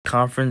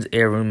conference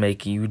air will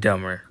make you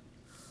dumber.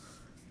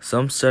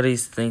 Some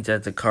studies think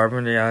that the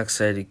carbon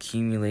dioxide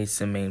accumulates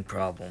the main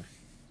problem.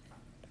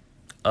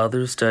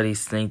 Other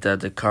studies think that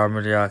the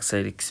carbon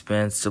dioxide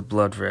expands the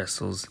blood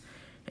vessels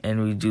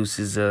and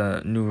reduces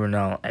the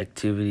neuronal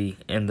activity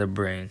in the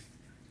brain.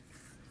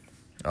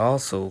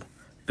 Also,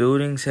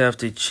 buildings have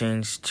to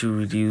change to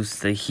reduce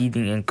the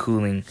heating and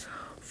cooling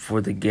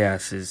for the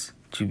gases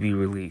to be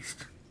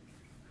released.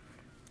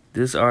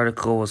 This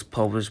article was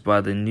published by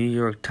the New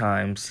York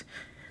Times,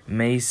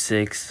 May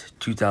 6,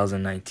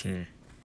 2019.